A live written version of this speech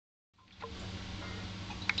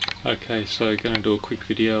Okay, so going to do a quick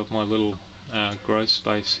video of my little grow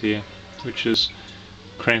space here, which is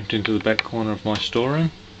cramped into the back corner of my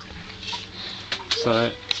storeroom.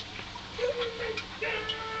 So,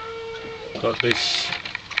 got this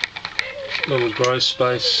little grow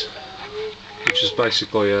space, which is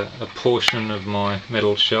basically a portion of my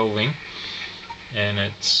metal shelving, and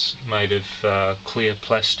it's made of clear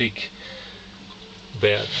plastic,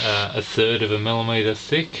 about 1/3 of a millimetre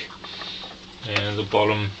thick, and the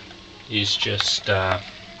bottom is just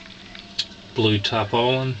blue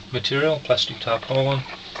tarpaulin material, plastic tarpaulin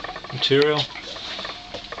material.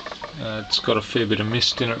 It's got a fair bit of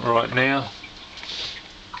mist in it right now.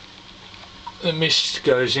 The mist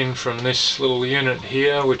goes in from this little unit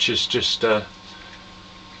here, which is just a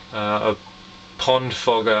pond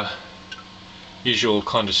fogger, usual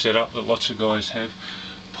kind of setup that lots of guys have.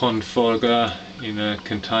 Pond fogger in a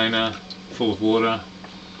container full of water,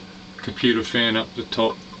 computer fan up the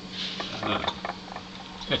top.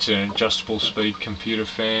 It's an adjustable speed computer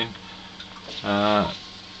fan. Got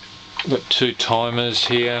 2 timers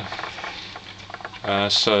here,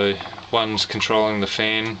 so one's controlling the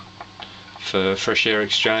fan for fresh air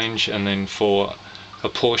exchange, and then for a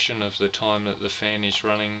portion of the time that the fan is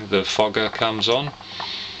running, the fogger comes on.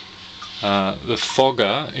 The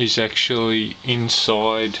fogger is actually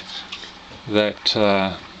inside that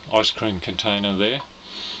ice cream container there,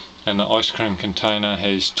 and the ice cream container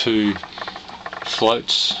has 2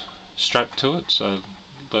 floats strapped to it. So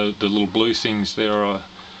the little blue things there are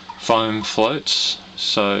foam floats.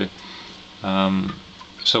 So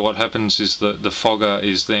so what happens is that the fogger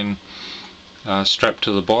is then strapped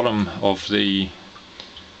to the bottom of the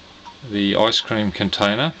ice cream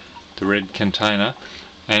container, the red container,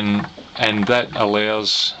 and that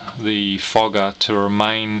allows the fogger to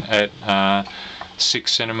remain at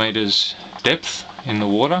 6 centimeters depth in the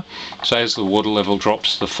water. So as the water level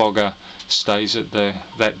drops, the fogger stays at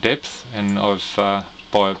that depth, and I've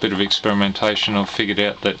by a bit of experimentation I've figured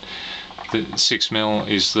out that the 6 mil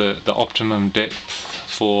is the optimum depth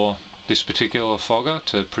for this particular fogger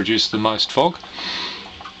to produce the most fog.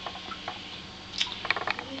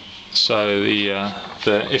 So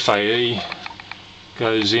the FAE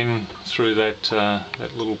goes in through that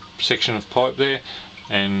little section of pipe there,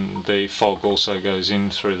 and the fog also goes in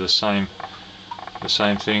through the same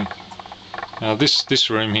thing. Now this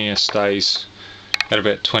room here stays at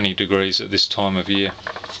about 20 degrees at this time of year,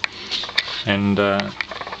 and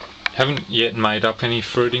haven't yet made up any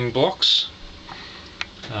fruiting blocks.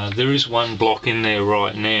 There is one block in there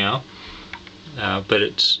right now, but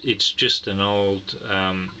it's just an old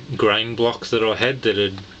grain block that I had that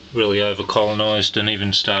had really over colonised and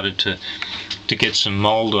even started to get some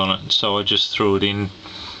mould on it. So I just threw it in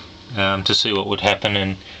to see what would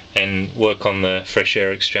happen and work on the fresh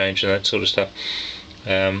air exchange and that sort of stuff.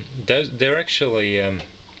 They're actually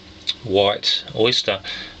white oyster,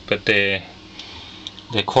 but they're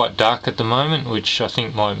quite dark at the moment, which I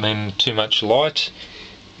think might mean too much light,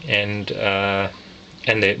 and they're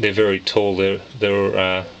very tall.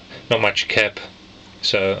 They're not much cap,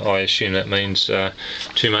 so I assume that means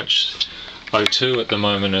too much O2 at the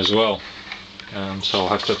moment as well. So I'll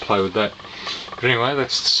have to play with that. But anyway,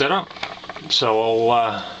 that's the setup. So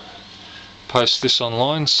I'll post this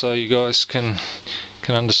online so you guys can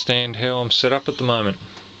understand how I'm set up at the moment.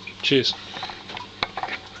 Cheers.